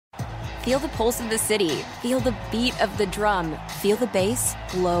Feel the pulse of the city. Feel the beat of the drum. Feel the bass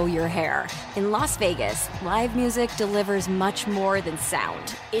blow your hair. In Las Vegas, live music delivers much more than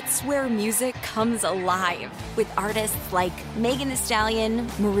sound. It's where music comes alive with artists like Megan Thee Stallion,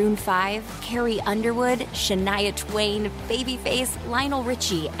 Maroon 5, Carrie Underwood, Shania Twain, Babyface, Lionel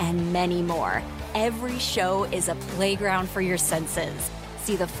Richie, and many more. Every show is a playground for your senses.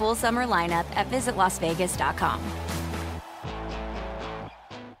 See the full summer lineup at visitlasvegas.com.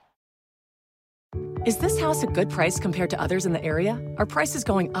 Is this house a good price compared to others in the area? Are prices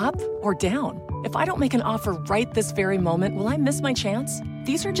going up or down? If I don't make an offer right this very moment, will I miss my chance?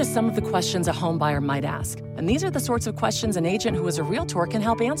 These are just some of the questions a home buyer might ask. And these are the sorts of questions an agent who is a Realtor can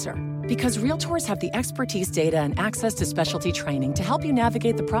help answer. Because Realtors have the expertise, data, and access to specialty training to help you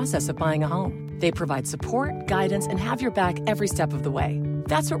navigate the process of buying a home. They provide support, guidance, and have your back every step of the way.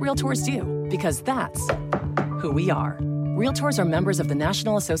 That's what Realtors do, because that's who we are. Realtors are members of the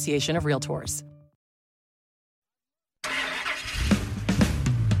National Association of Realtors.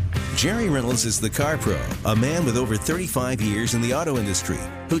 Jerry Reynolds is the car pro, a man with over 35 years in the auto industry,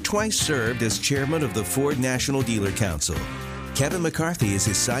 who twice served as chairman of the Ford National Dealer Council. Kevin McCarthy is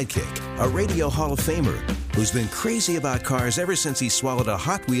his sidekick, a radio Hall of Famer who's been crazy about cars ever since he swallowed a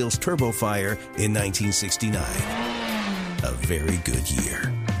Hot Wheels Turbo Fire in 1969. A very good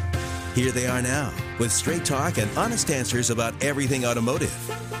year. Here they are now, with straight talk and honest answers about everything automotive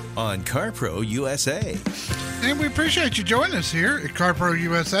on CarPro USA. And we appreciate you joining us here at CarPro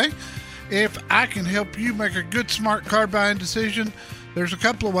USA. If I can help you make a good, smart car buying decision, there's a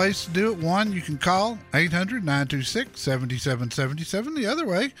couple of ways to do it. One, you can call 800-926-7777. The other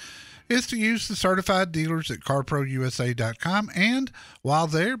way is to use the certified dealers at CarProUSA.com. And while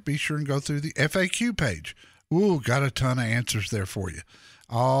there, be sure and go through the FAQ page. Ooh, got a ton of answers there for you.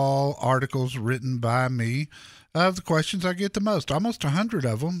 All articles written by me of the questions I get the most. Almost 100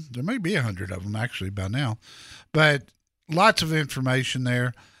 of them. There may be 100 of them actually by now. But lots of information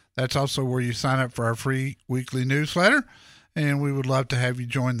there. That's also where you sign up for our free weekly newsletter. And we would love to have you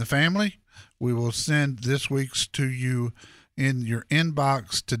join the family. We will send this week's to you in your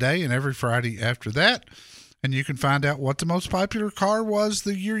inbox today and every Friday after that. And you can find out what the most popular car was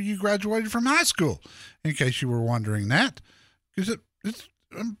the year you graduated from high school, in case you were wondering that. Because it's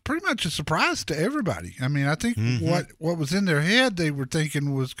pretty much a surprise to everybody. I mean, I think what was in their head they were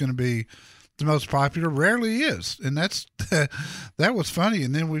thinking was going to be the most popular rarely is. And that's that was funny.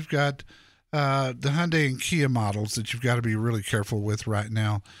 And then we've got the Hyundai and Kia models that you've got to be really careful with right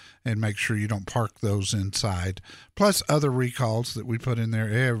now and make sure you don't park those inside. Plus other recalls that we put in there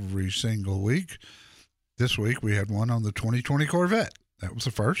every single week. This week we had one on the 2020 Corvette. That was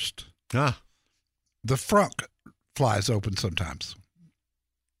the first. The frunk flies open sometimes.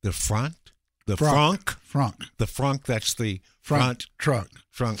 The front? The frunk? Frunk. The frunk, that's the front trunk.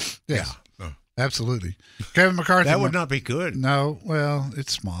 Frunk. Yes. Yeah. Absolutely. Kevin McCarthy. That would not be good. No. Well,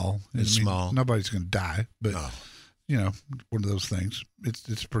 it's small. It's small. Nobody's going to die, but you know, one of those things.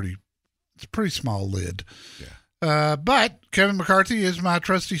 It's a pretty small lid. Yeah. But Kevin McCarthy is my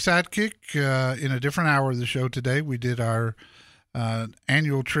trusty sidekick. In a different hour of the show today, we did our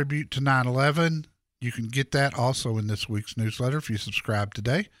annual tribute to 9/11. You can get that also in this week's newsletter if you subscribe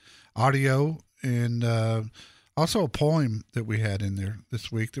today. Audio and also a poem that we had in there this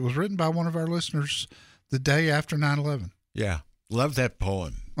week that was written by one of our listeners the day after 9/11. Yeah. Love that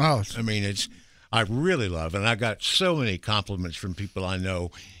poem. Oh, I mean, I really love it. And I got so many compliments from people I know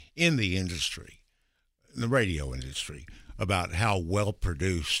in the industry, in the radio industry, about how well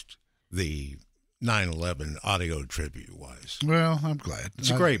produced the 9/11 audio tribute was. Well, I'm glad. It's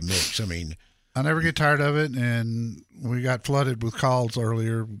a great mix. I mean, I never get tired of it, and we got flooded with calls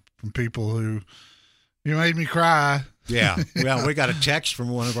earlier from people who, you made me cry. Yeah. Well, we got a text from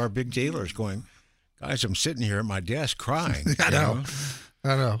one of our big dealers going, guys, I'm sitting here at my desk crying. I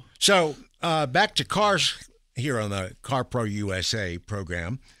know. So back to cars here on the CarPro USA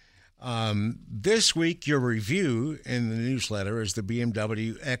program. This week, your review in the newsletter is the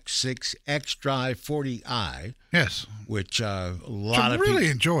BMW X6 xDrive 40i. Yes. Which a lot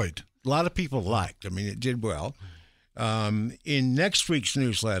of people liked. I mean, it did well. In next week's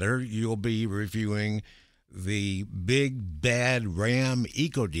newsletter, you'll be reviewing the big, bad Ram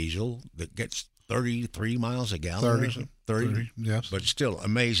EcoDiesel that gets 33 miles a gallon. 30, yes. But still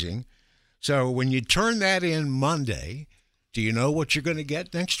amazing. So when you turn that in Monday, do you know what you're going to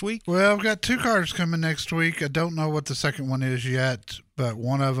get next week? Well, I've got two cars coming next week. I don't know what the second one is yet, but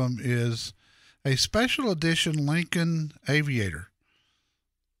one of them is a special edition Lincoln Aviator,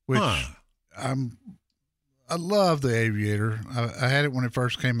 which I'm I love the Aviator. I had it when it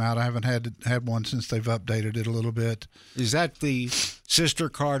first came out. I haven't had one since they've updated it a little bit. Is that the sister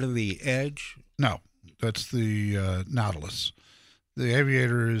car to the Edge? No, that's the Nautilus. The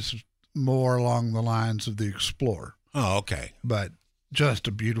Aviator is more along the lines of the Explorer. Oh, okay. But just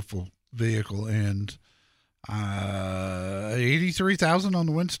a beautiful vehicle, and 83,000 on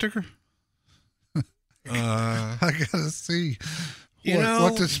the wind sticker. I gotta see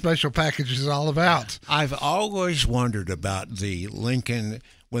what this special package is all about. I've always wondered about the Lincoln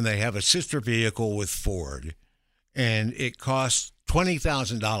when they have a sister vehicle with Ford, and it costs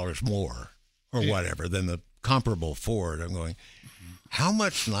 $20,000 more or whatever than the comparable Ford. I'm going, how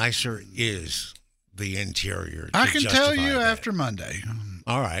much nicer is the interior? I can tell you after Monday.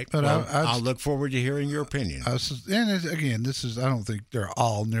 All right. But well, I'll look forward to hearing your opinion. And again, I don't think they're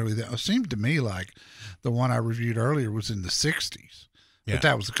all nearly that. It seemed to me like the one I reviewed earlier was in the 60s. Yeah. But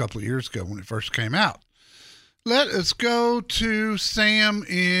that was a couple of years ago when it first came out. Let us go to Sam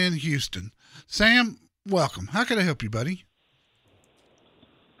in Houston. Sam, welcome. How can I help you, buddy?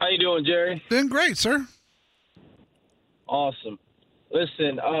 How you doing, Jerry? Doing great, sir. Awesome.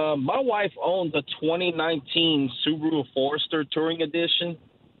 Listen, my wife owned the 2019 Subaru Forester Touring Edition.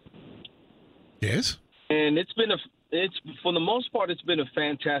 Yes. And it's for the most part, it's been a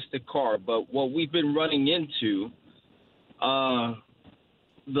fantastic car. But what we've been running into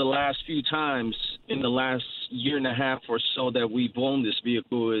the last few times in the last year and a half or so that we've owned this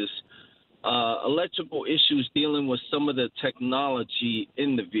vehicle is electrical issues dealing with some of the technology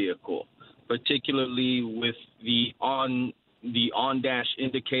in the vehicle, particularly with the on-dash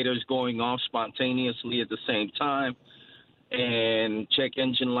indicators going off spontaneously at the same time and check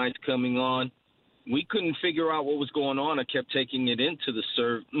engine lights coming on. We couldn't figure out what was going on. I kept taking it into the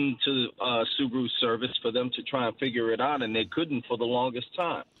Subaru service for them to try and figure it out, and they couldn't for the longest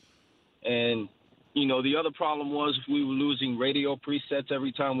time. And, the other problem was we were losing radio presets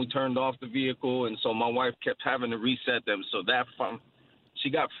every time we turned off the vehicle, and so my wife kept having to reset them. So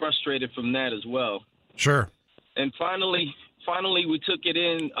she got frustrated from that as well. Sure. And finally, we took it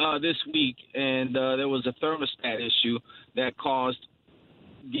in this week, and there was a thermostat issue that caused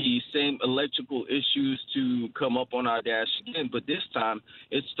the same electrical issues to come up on our dash again. But this time,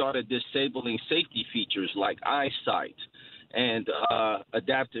 it started disabling safety features like eyesight and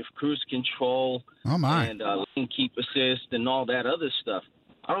adaptive cruise control and lane keep assist and all that other stuff.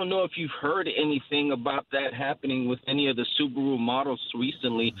 I don't know if you've heard anything about that happening with any of the Subaru models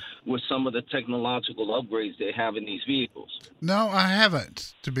recently with some of the technological upgrades they have in these vehicles. No, I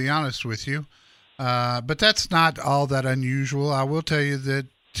haven't, to be honest with you. But that's not all that unusual. I will tell you that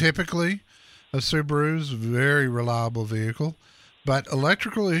typically a Subaru is a very reliable vehicle, but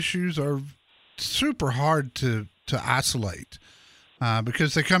electrical issues are super hard to isolate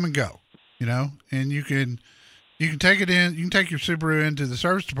because they come and go, and you can take it in. You can take your Subaru into the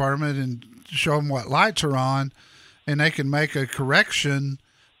service department and show them what lights are on, and they can make a correction,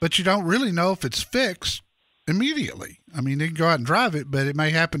 but you don't really know if it's fixed immediately. I mean, they can go out and drive it, but it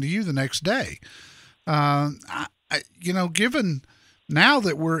may happen to you the next day. Given now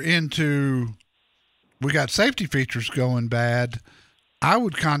that we got safety features going bad, I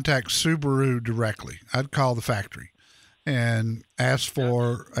would contact Subaru directly. I'd call the factory and ask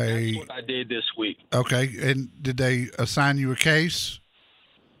for That's what I did this week. Okay. And did they assign you a case?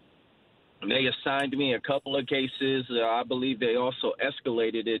 They assigned me a couple of cases. I believe they also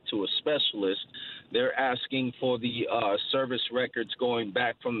escalated it to a specialist. They're asking for the service records going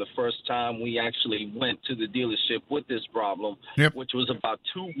back from the first time we actually went to the dealership with this problem, which was about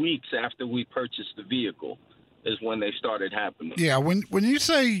 2 weeks after we purchased the vehicle. Is when they started happening. Yeah, when you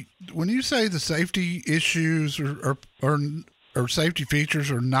say the safety issues or safety features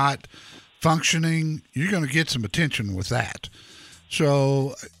are not functioning, you're going to get some attention with that.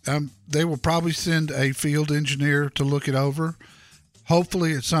 So they will probably send a field engineer to look it over.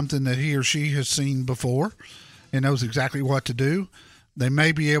 Hopefully, it's something that he or she has seen before and knows exactly what to do. They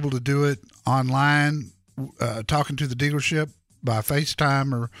may be able to do it online, talking to the dealership by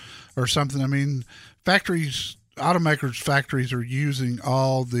FaceTime or something. I mean, automakers' factories are using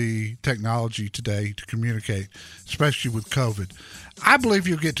all the technology today to communicate, especially with COVID. I believe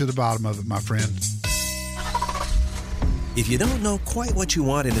you'll get to the bottom of it, my friend. If you don't know quite what you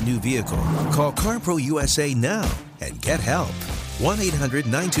want in a new vehicle, call CarPro USA now and get help.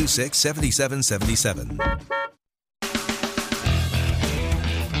 1-800-926-7777.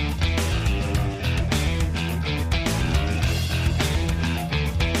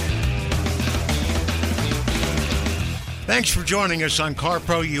 Thanks for joining us on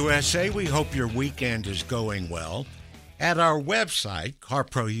CarPro USA. We hope your weekend is going well. At our website,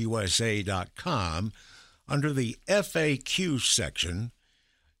 carprousa.com, under the FAQ section,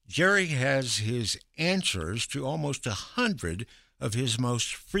 Jerry has his answers to almost 100 of his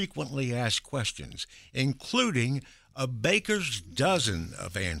most frequently asked questions, including a baker's dozen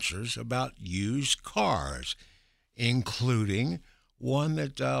of answers about used cars, including one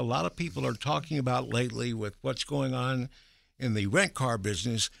that a lot of people are talking about lately with what's going on in the rent car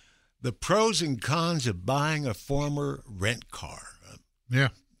business, the pros and cons of buying a former rent car. Yeah.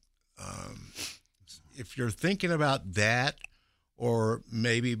 If you're thinking about that, or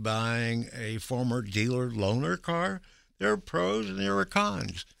maybe buying a former dealer loaner car, there are pros and there are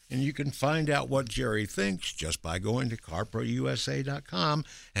cons. And you can find out what Jerry thinks just by going to carprousa.com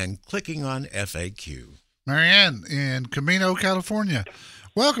and clicking on FAQ. Marianne in Camino, California.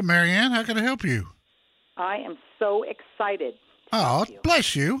 Welcome, Marianne. How can I help you? I am so excited. Oh,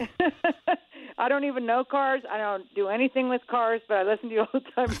 bless you. I don't even know cars. I don't do anything with cars, but I listen to you all the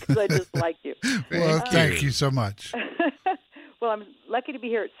time because I just like you. Well, thank you so much. Well, I'm lucky to be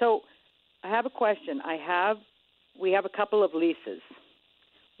here. So I have a question. We have a couple of leases.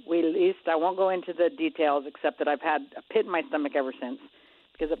 We leased, I won't go into the details except that I've had a pit in my stomach ever since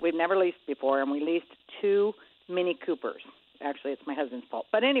because we've never leased before, and we leased 2 Mini Coopers. Actually, it's my husband's fault.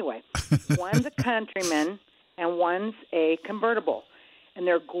 But anyway, one's a Countryman and one's a convertible. And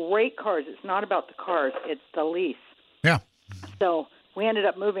they're great cars. It's not about the cars. It's the lease. Yeah. So we ended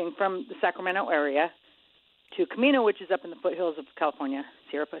up moving from the Sacramento area to Camino, which is up in the foothills of California,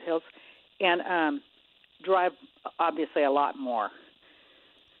 Sierra foothills, and drive, obviously, a lot more.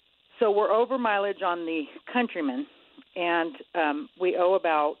 So we're over mileage on the Countryman, and we owe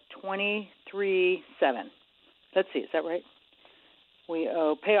about $23,700. Let's see, is that right?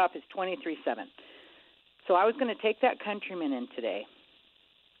 Payoff is $23,700. So I was going to take that Countryman in today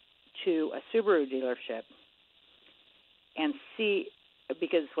to a Subaru dealership and see,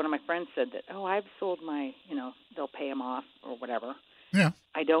 because one of my friends said that, I've sold my, they'll pay them off or whatever. Yeah.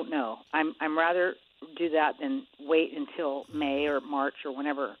 I don't know. I'm rather do that than wait until May or March or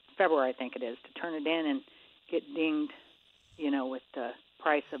whenever, February I think it is, to turn it in and get dinged, with the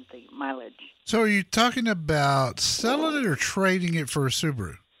price of the mileage. So are you talking about selling it or trading it for a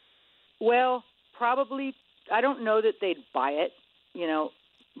Subaru? Well, probably. I don't know that they'd buy it,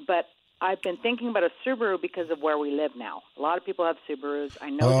 but I've been thinking about a Subaru because of where we live now. A lot of people have Subarus. I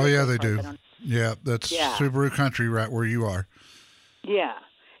know. Oh, yeah, they do. Yeah, that's Subaru country right where you are. Yeah,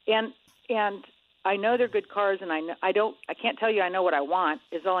 and I know they're good cars, and I can't tell you I know what I want.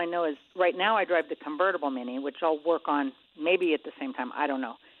 All I know is right now I drive the convertible Mini, which I'll work on maybe at the same time. I don't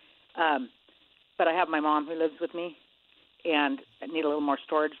know. But I have my mom who lives with me, and I need a little more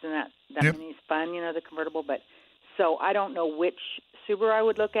storage than that. That Mini's fun, the convertible. But so I don't know which Subaru I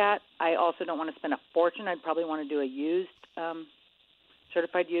would look at. I also don't want to spend a fortune. I'd probably want to do a used,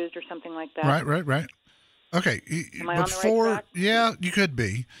 certified used or something like that. Right. Okay. Am I on the right track? Yeah, you could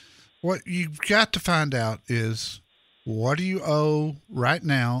be. What you've got to find out is what do you owe right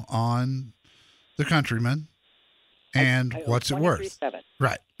now on the Countryman, and what's it worth?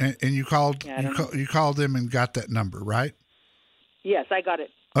 Right, and you called you called them and got that number, right? Yes, I got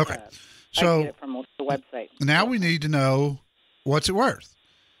it. Okay, so I get it from the website. Now we need to know what's it worth.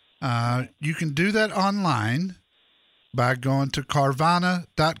 You can do that online by going to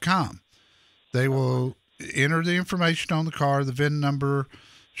Carvana.com. They will enter the information on the car, the VIN number.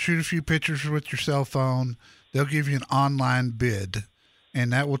 Shoot a few pictures with your cell phone. They'll give you an online bid,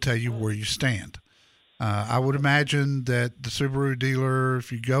 and that will tell you where you stand. I would imagine that the Subaru dealer, if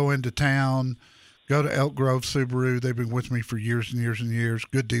you go into town, go to Elk Grove Subaru. They've been with me for years and years and years.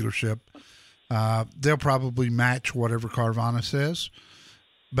 Good dealership. They'll probably match whatever Carvana says,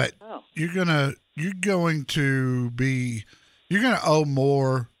 but you're going to owe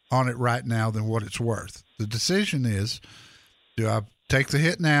more on it right now than what it's worth. The decision is, do I take the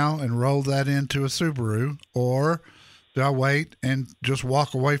hit now and roll that into a Subaru, or do I wait and just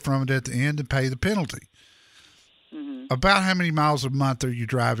walk away from it at the end and pay the penalty? Mm-hmm. About how many miles a month are you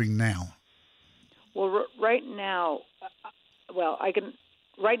driving now? Well, right now,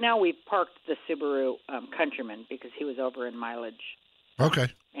 right now we've parked the Subaru Countryman because he was over in mileage. Okay.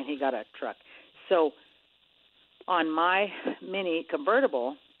 And he got a truck. So on my Mini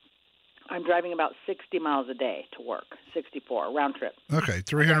convertible, I'm driving about 60 miles a day to work, 64, round trip. Okay,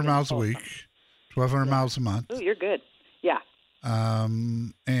 300 miles a week, 1,200 miles a month. Oh, you're good. Yeah.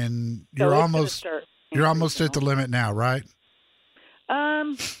 And you're almost at the limit now, right?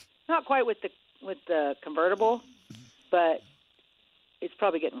 Not quite with the convertible, but it's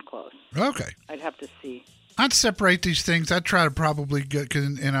probably getting close. Okay. I'd have to see. I'd separate these things. I'd try to probably get,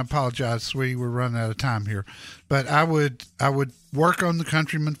 and I apologize, sweetie, we're running out of time here, but I would work on the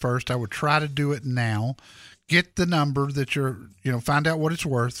Countryman first. I would try to do it now. Get the number that find out what it's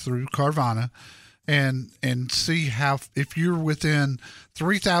worth through Carvana, and see how, if you're within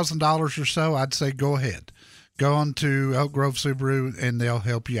 $3,000 or so, I'd say go ahead. Go on to Elk Grove Subaru, and they'll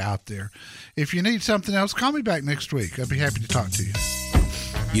help you out there. If you need something else, call me back next week. I'd be happy to talk to you.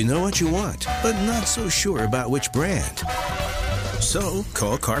 You know what you want, but not so sure about which brand. So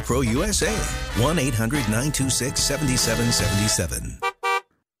call CarPro USA, 1-800-926-7777.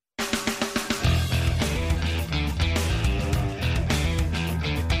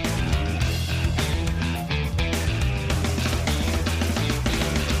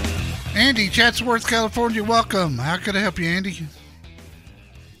 Andy, Chatsworth, California, welcome. How can I help you, Andy?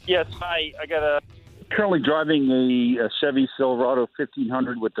 Yes, hi. Currently driving a Chevy Silverado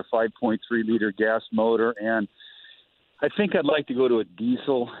 1500 with the 5.3 liter gas motor, and I think I'd like to go to a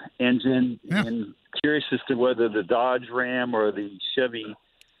diesel engine. Yeah. And curious as to whether the Dodge Ram or the Chevy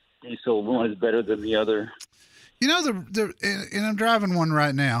diesel one is better than the other. And I'm driving one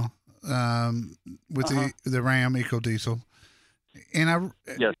right now with the Ram EcoDiesel. And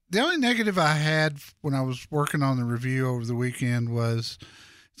the only negative I had when I was working on the review over the weekend was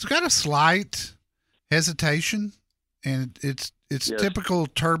it's got a slight hesitation, and it's typical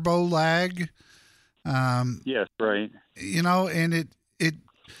turbo lag. Yes, right. And it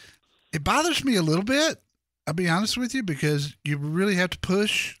bothers me a little bit. I'll be honest with you, because you really have to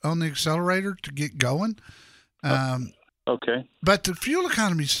push on the accelerator to get going. Okay. But the fuel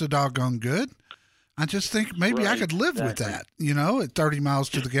economy is so doggone good. I just think maybe I could live with that, at 30 miles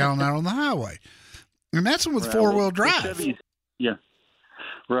to the gallon out on the highway. And that's with four-wheel drive. Yeah.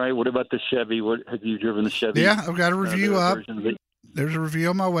 Right. What about the Chevy? Have you driven the Chevy? Yeah, I've got a review up. There's a review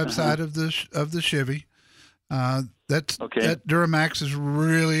on my website of the Chevy. That Duramax is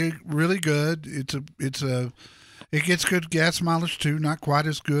really, really good. It gets good gas mileage too, not quite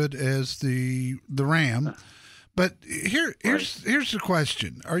as good as the Ram. But here's the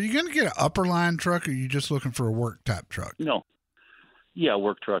question: are you going to get an upper line truck, or are you just looking for a work type truck? No. Yeah,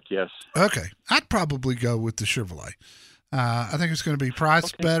 work truck. Yes. Okay, I'd probably go with the Chevrolet. I think it's going to be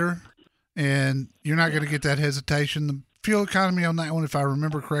priced better, and you're not going to get that hesitation. The fuel economy on that one, if I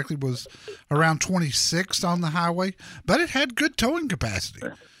remember correctly, was around 26 on the highway, but it had good towing capacity,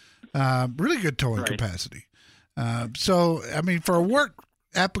 really good towing capacity. So, I mean, for a work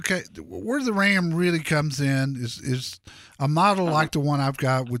application, where the Ram really comes in is a model like the one I've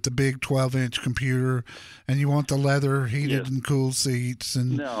got with the big 12-inch computer, and you want the leather heated and cooled seats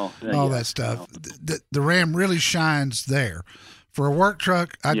and all that stuff. No. The Ram really shines there. For a work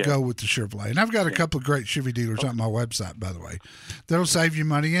truck, I'd go with the Chevrolet. And I've got a couple of great Chevy dealers on my website, by the way. That'll save you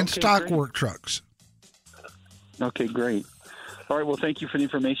money in stock work trucks. Okay, great. All right, well, thank you for the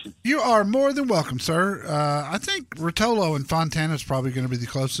information. You are more than welcome, sir. I think Rotolo and Fontana is probably going to be the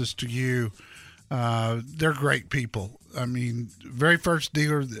closest to you. They're great people. I mean, very first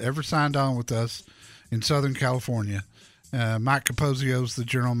dealer that ever signed on with us in Southern California. Mike Capozio is the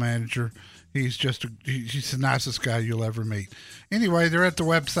general manager. He's the nicest guy you'll ever meet. Anyway, they're at the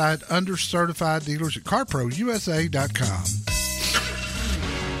website under certified dealers at carprousa.com.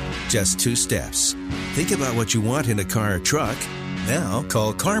 Just 2 steps. Think about what you want in a car or truck. Now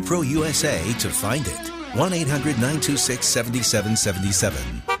call CarPro USA to find it.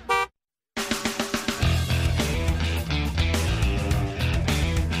 1-800-926-7777.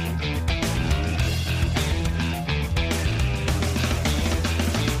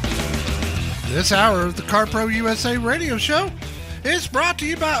 This hour of the CarPro USA radio show is brought to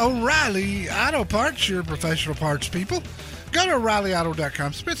you by O'Reilly Auto Parts, your professional parts people. Go to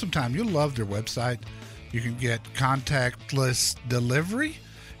O'ReillyAuto.com. Spend some time. You'll love their website. You can get contactless delivery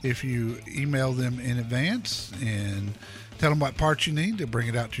if you email them in advance and tell them what parts you need. They'll bring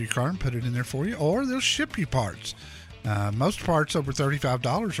it out to your car and put it in there for you, or they'll ship you parts. Most parts over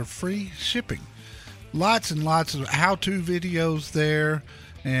 $35 are free shipping. Lots and lots of how-to videos there.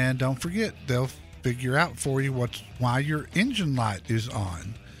 And don't forget, they'll figure out for you why your engine light is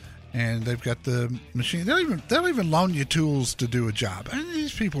on. And they've got the machine. They'll even loan you tools to do a job. And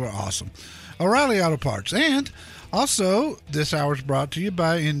these people are awesome. O'Reilly Auto Parts. And also, this hour is brought to you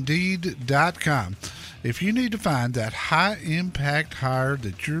by Indeed.com. If you need to find that high-impact hire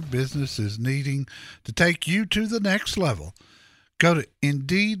that your business is needing to take you to the next level, go to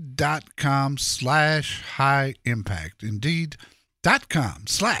Indeed.com/high-impact.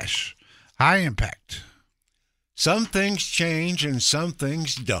 Indeed.com/high-impact. Some things change and some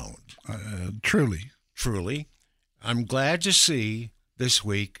things don't. Truly. I'm glad to see this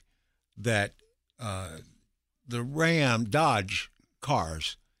week that the Ram Dodge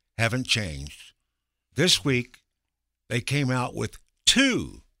cars haven't changed. This week, they came out with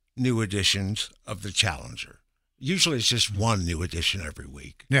 2 new editions of the Challenger. Usually it's just 1 new edition every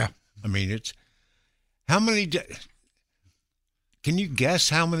week. Yeah. I mean, it's how many? Can you guess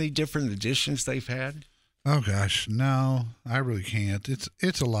how many different editions they've had? Oh gosh, no, I really can't.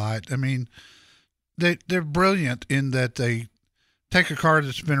 It's a lot. I mean, they're brilliant in that they take a car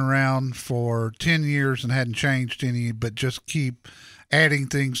that's been around for 10 years and hadn't changed any, but just keep adding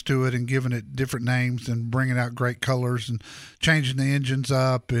things to it and giving it different names and bringing out great colors and changing the engines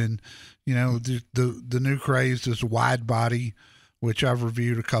up. And, you know, the new craze is wide body, which I've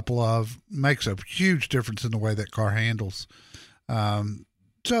reviewed a couple of, makes a huge difference in the way that car handles.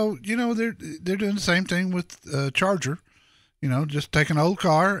 So, you know, they're doing the same thing with Charger, you know, just take an old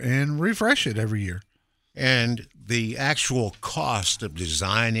car and refresh it every year. And the actual cost of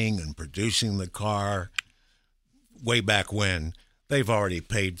designing and producing the car way back when, they've already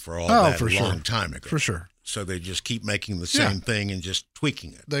paid for all that for a sure. long time ago. For sure. So they just keep making the same thing and just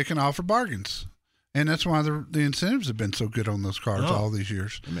tweaking it. They can offer bargains. And that's why the incentives have been so good on those cars all these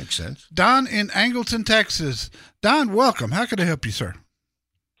years. That makes sense. Don in Angleton, Texas. Don, welcome. How can I help you, sir?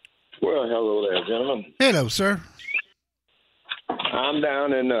 Well, hello there, gentlemen. Hello, sir. I'm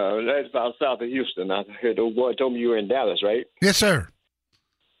down in, that's about south of Houston. I heard the old boy told me you were in Dallas, right? Yes, sir.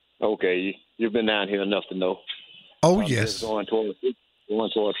 Okay, you've been down here enough to know. Oh, I'm yes. just going toward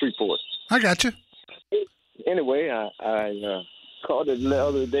Freeport. I got you. Anyway, I called it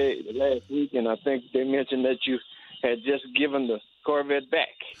last week, and I think they mentioned that you had just given the Corvette back.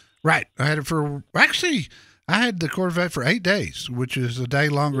 Right. I had the Corvette for 8 days, which is a day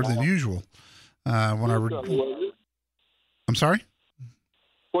longer than usual. I'm sorry?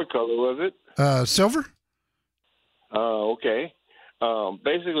 What color was it? Silver. Okay.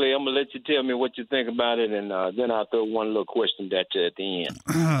 Basically, I'm going to let you tell me what you think about it, and then I'll throw one little question at you at the end.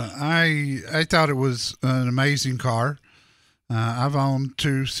 I thought it was an amazing car. I've owned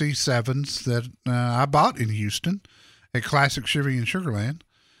 2 C7s that I bought in Houston at Classic Chevy in Sugar Land.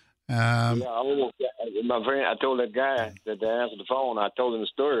 My friend, I told that guy that answered the phone, I told him the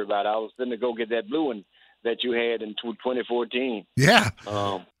story about it. I was going to go get that blue one that you had in 2014. Yeah.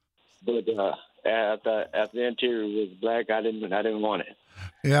 But after the interior was black, I didn't want it.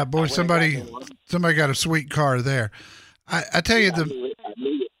 Yeah, boy, somebody got a sweet car there. I tell you,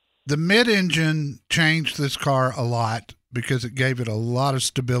 the mid-engine changed this car a lot because it gave it a lot of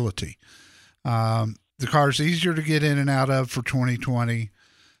stability. The car's easier to get in and out of for 2020.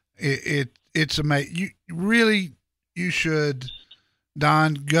 It's amazing. You should,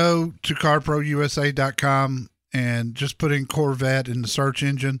 Don, go to CarProUSA.com and just put in Corvette in the search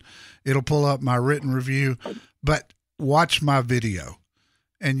engine. It'll pull up my written review, but watch my video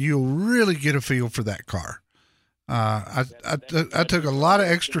and you'll really get a feel for that car. I took a lot of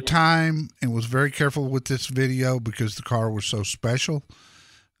extra time and was very careful with this video because the car was so special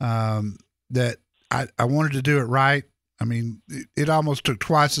that I wanted to do it right. I mean, it almost took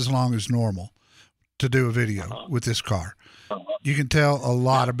twice as long as normal to do a video with this car. You can tell a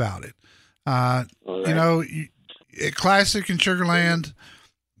lot about it. You know, at Classic in Sugar Land,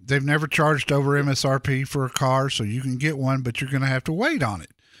 they've never charged over MSRP for a car, so you can get one, but you're going to have to wait on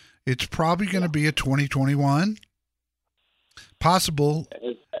it. It's probably going to be a 2021. Possible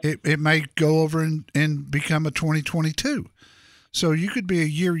it may go over and become a 2022. So you could be a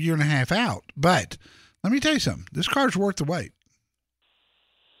year and a half out. But let me tell you something. This car's worth the wait.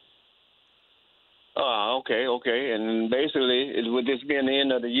 Okay. And basically, with this being the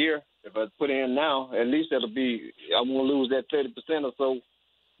end of the year, if I put in now, at least it'll be, I won't lose that 30% or so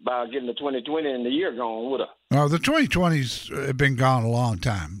by getting the 2020 and the year gone, would I? Oh, the 2020s have been gone a long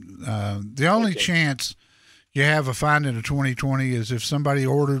time. The only chance you have of finding a 2020 is if somebody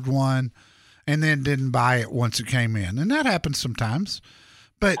ordered one and then didn't buy it once it came in. And that happens sometimes.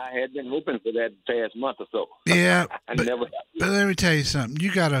 But I had been hoping for that past month or so. Yeah, but let me tell you something.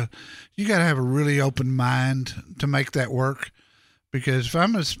 You gotta have a really open mind to make that work. Because if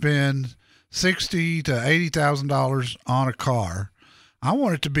I'm going to spend $60,000 to $80,000 on a car, I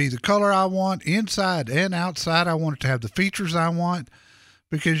want it to be the color I want, inside and outside. I want it to have the features I want.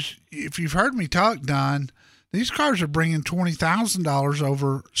 Because if you've heard me talk, Don, these cars are bringing $20,000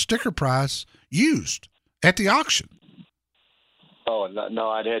 over sticker price used at the auction. Oh, no,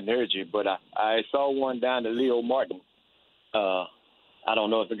 I hadn't heard you, but I saw one down to Leo Martin. I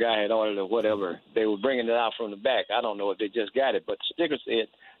don't know if the guy had ordered or whatever. They were bringing it out from the back. I don't know if they just got it, but the sticker said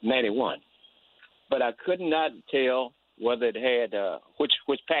 91. But I could not tell whether it had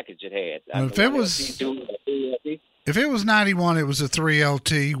which package it had. Well, if it was 91, it was a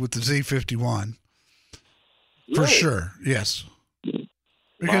 3LT with the Z51. For sure, yes.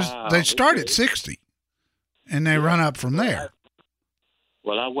 Because they start at 60, and they run up from there.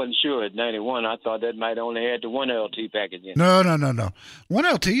 Well, I wasn't sure at 91. I thought that might only had the one LT package in it. No.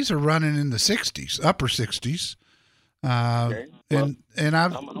 1LTs are running in the 60s, upper 60s. Okay. Well, and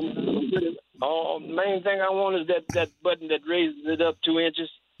I've... the main thing I want is that button that raises it up 2 inches.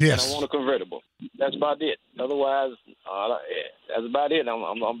 Yes. And I want a convertible. That's about it. Otherwise, that's about it.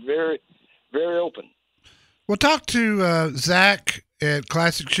 I'm very, very open. Well, talk to Zach at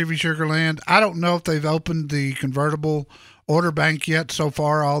Classic Chevy Sugarland. I don't know if they've opened the convertible order bank yet. So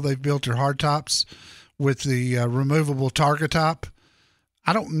far, all they've built are hardtops with the removable Targa top.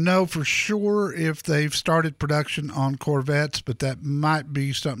 I don't know for sure if they've started production on Corvettes, but that might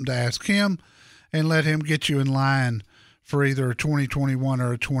be something to ask him and let him get you in line for either a 2021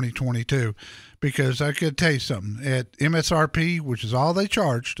 or a 2022. Because I could tell you something, at MSRP, which is all they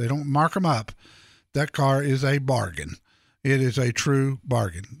charge, they don't mark them up, that car is a bargain. It is a true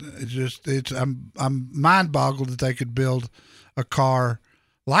bargain. I'm mind boggled that they could build a car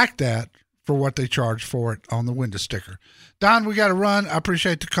like that for what they charge for it on the window sticker. Don, we got to run. I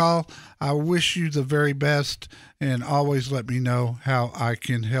appreciate the call. I wish you the very best, and always let me know how I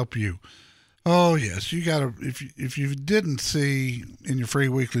can help you. Oh yes, you got to. If you didn't see in your free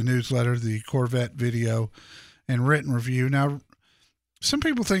weekly newsletter the Corvette video and written review. Now, some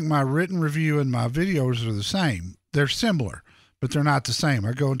people think my written review and my videos are the same. They're similar, but they're not the same.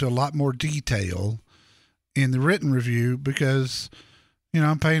 I go into a lot more detail in the written review because,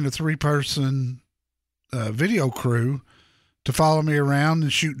 I'm paying a 3-person video crew to follow me around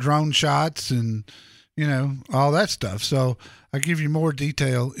and shoot drone shots and, all that stuff. So I give you more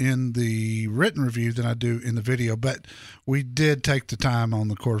detail in the written review than I do in the video. But we did take the time on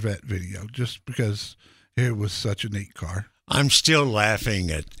the Corvette video just because it was such a neat car. I'm still laughing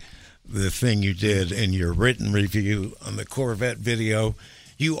at the thing you did in your written review on the Corvette video.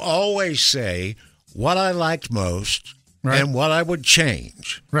 You always say what I liked most and what I would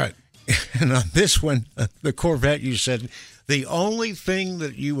change. Right. And on this one, the Corvette, you said the only thing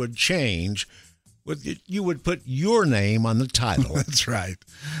that you would change you would put your name on the title. That's right.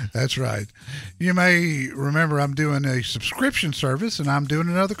 That's right. You may remember I'm doing a subscription service, and I'm doing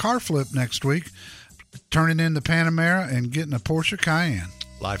another car flip next week, turning in the Panamera and getting a Porsche Cayenne.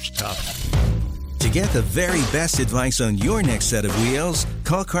 Life's tough. To get the very best advice on your next set of wheels,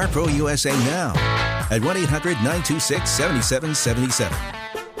 call CarPro USA now at 1-800-926-7777.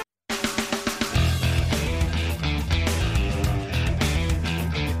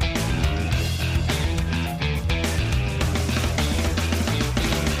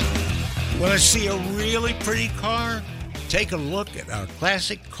 Want to see a really pretty car? Take a look at our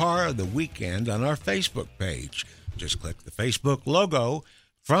classic car of the weekend on our Facebook page. Just click the Facebook logo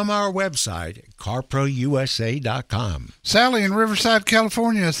from our website, carprousa.com. Sally in Riverside,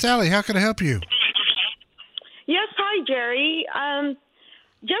 California. Sally, how can I help you? Yes, hi, Jerry.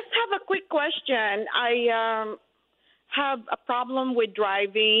 Just have a quick question. I have a problem with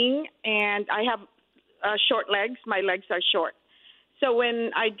driving, and I have short legs. My legs are short. So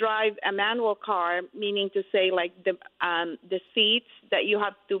when I drive a manual car, meaning to say like the seats that you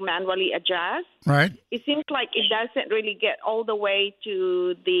have to manually adjust, right? It seems like it doesn't really get all the way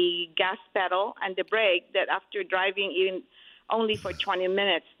to the gas pedal and the brake, that after driving even only for 20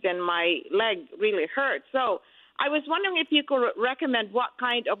 minutes, then my leg really hurts. So I was wondering if you could recommend what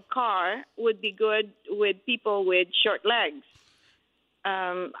kind of car would be good with people with short legs.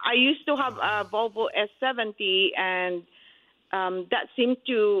 I used to have a Volvo S70, and that seemed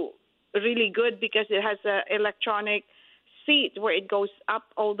to really good because it has an electronic seat where it goes up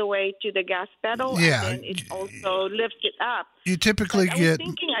all the way to the gas pedal, and then it also lifts it up. You typically get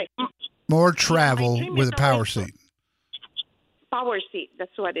more travel with a power seat. Power seat,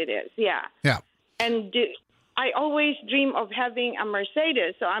 that's what it is, yeah. Yeah. And I always dream of having a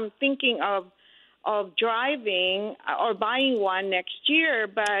Mercedes, so I'm thinking of driving or buying one next year,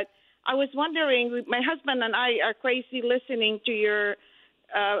 but I was wondering, my husband and I are crazy listening to your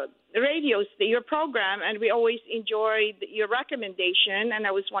your program, and we always enjoyed your recommendation, and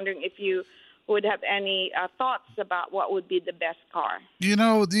I was wondering if you would have any thoughts about what would be the best car.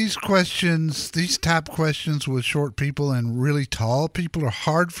 These type questions with short people and really tall people are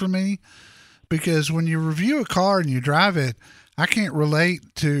hard for me, because when you review a car and you drive it, I can't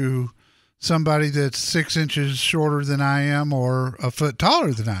relate to somebody that's 6 inches shorter than I am or a foot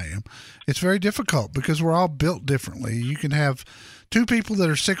taller than I am. It's very difficult because we're all built differently. You can have two people that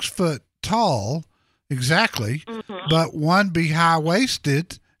are 6 foot tall, exactly, but one be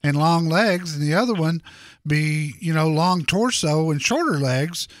high-waisted and long legs, and the other one be, long torso and shorter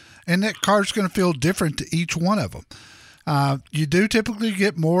legs, and that car's going to feel different to each one of them. You do typically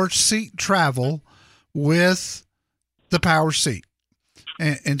get more seat travel with the power seat.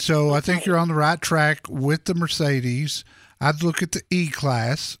 And so I think you're on the right track with the Mercedes. I'd look at the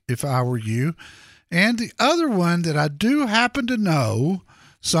E-Class if I were you. And the other one that I do happen to know,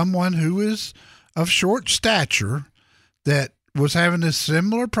 someone who is of short stature that was having a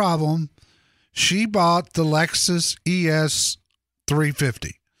similar problem, she bought the Lexus ES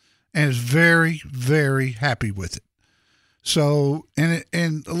 350 and is very, very happy with it. So, and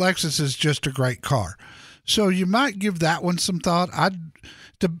Lexus is just a great car. So you might give that one some thought.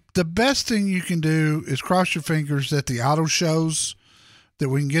 The best thing you can do is cross your fingers that the auto shows, that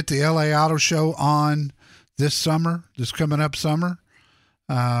we can get the LA Auto Show on this summer, this coming up summer,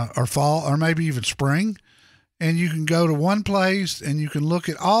 or fall, or maybe even spring. And you can go to one place and you can look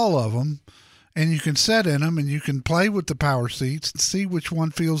at all of them and you can sit in them and you can play with the power seats and see which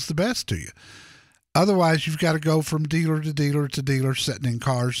one feels the best to you. Otherwise, you've got to go from dealer to dealer to dealer sitting in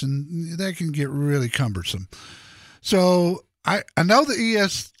cars, and that can get really cumbersome. So I know the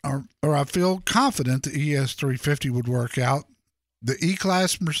ES, or I feel confident the ES 350 would work out. The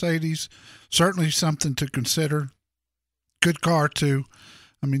E-Class Mercedes, certainly something to consider. Good car, too.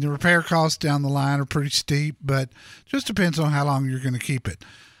 I mean, the repair costs down the line are pretty steep, but just depends on how long you're going to keep it.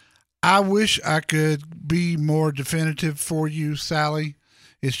 I wish I could be more definitive for you, Sally.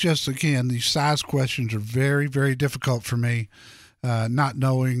 It's just, again, these size questions are very, very difficult for me, not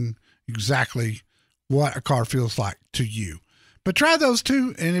knowing exactly what a car feels like to you. But try those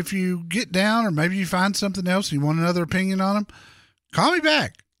two, and if you get down or maybe you find something else and you want another opinion on them, call me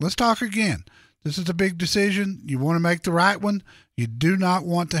back. Let's talk again. This is a big decision. You want to make the right one. You do not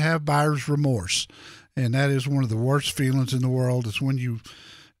want to have buyer's remorse, and that is one of the worst feelings in the world. Is when you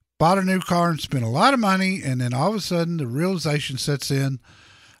bought a new car and spent a lot of money, and then all of a sudden the realization sets in,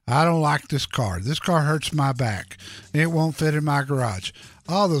 I don't like this car. This car hurts my back. It won't fit in my garage.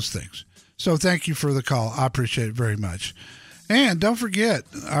 All those things. So thank you for the call. I appreciate it very much. And don't forget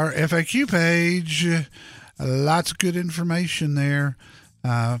our FAQ page. Lots of good information there.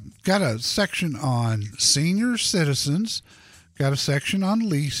 Got a section on senior citizens. Got a section on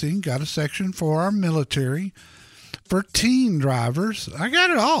leasing. Got a section for our military. For teen drivers. I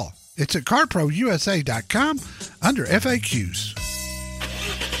got it all. It's at carprousa.com under FAQs.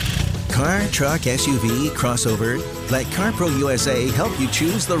 Car, truck, SUV, crossover. Let CarPro USA help you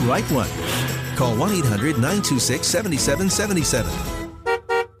choose the right one. Call 1-800-926-7777.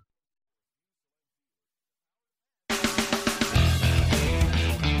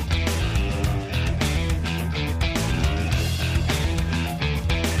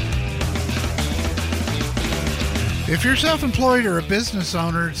 If you're self-employed or a business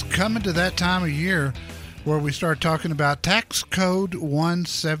owner, it's coming to that time of year where we start talking about tax code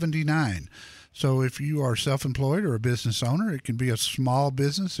 179. So if you are self-employed or a business owner, it can be a small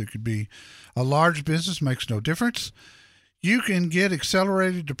business, it could be a large business, makes no difference. You can get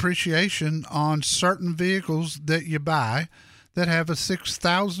accelerated depreciation on certain vehicles that you buy that have a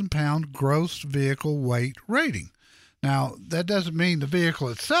 6,000-pound gross vehicle weight rating. Now, that doesn't mean the vehicle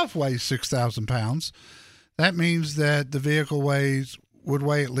itself weighs 6,000 pounds. That means that the vehicle would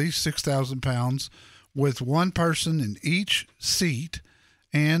weigh at least 6,000 pounds with one person in each seat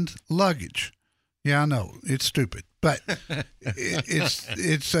and luggage. Yeah, I know, it's stupid, but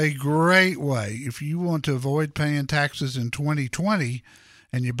it's a great way. If you want to avoid paying taxes in 2020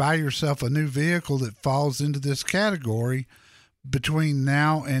 and you buy yourself a new vehicle that falls into this category, between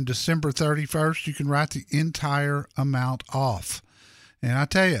now and December 31st, you can write the entire amount off. And I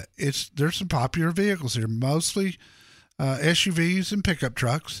tell you, there's some popular vehicles here, mostly SUVs and pickup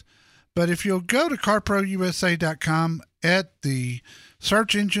trucks. But if you'll go to carprousa.com, at the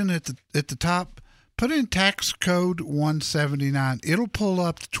search engine at the top, put in tax code 179. It'll pull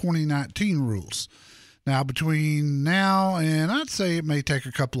up the 2019 rules. Now, between now and I'd say it may take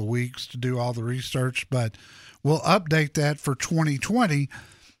a couple of weeks to do all the research, but we'll update that for 2020,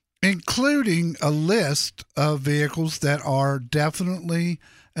 including a list of vehicles that are definitely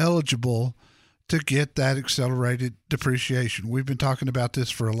eligible to get that accelerated depreciation. We've been talking about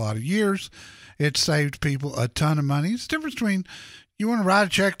this for a lot of years. It saved people a ton of money. It's the difference between you want to write a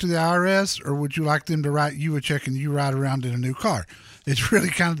check to the IRS or would you like them to write you a check and you ride around in a new car? It's really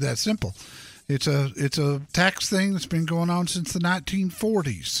kind of that simple. It's a tax thing that's been going on since the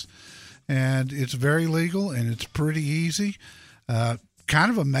 1940s. And it's very legal and it's pretty easy. Kind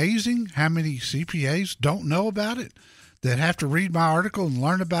of amazing how many CPAs don't know about it, that have to read my article and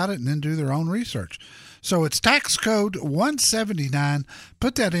learn about it and then do their own research. So it's tax code 179.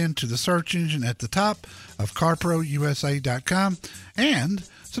 Put that into the search engine at the top of carprousa.com. And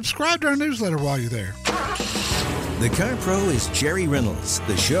subscribe to our newsletter while you're there. The Car Pro is Jerry Reynolds.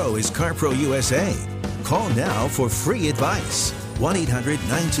 The show is CarPro USA. Call now for free advice.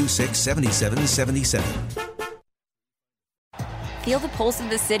 1-800-926-7777. Feel the pulse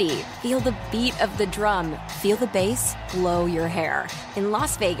of the city. Feel the beat of the drum. Feel the bass blow your hair. In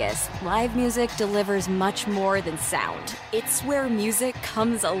Las Vegas, live music delivers much more than sound. It's where music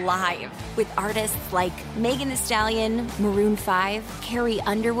comes alive. With artists like Megan Thee Stallion, Maroon 5, Carrie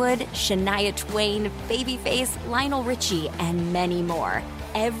Underwood, Shania Twain, Babyface, Lionel Richie, and many more.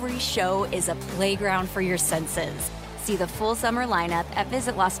 Every show is a playground for your senses. See the full summer lineup at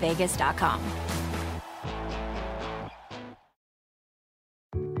visitlasvegas.com.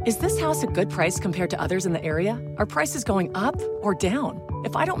 Is this house a good price compared to others in the area? Are prices going up or down?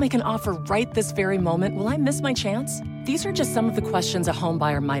 If I don't make an offer right this very moment, will I miss my chance? These are just some of the questions a home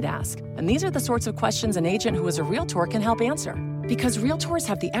buyer might ask. And these are the sorts of questions an agent who is a Realtor can help answer. Because Realtors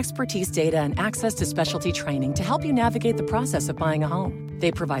have the expertise, data, and access to specialty training to help you navigate the process of buying a home.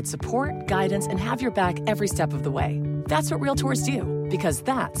 They provide support, guidance, and have your back every step of the way. That's what Realtors do, because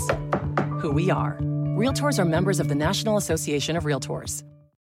that's who we are. Realtors are members of the National Association of Realtors.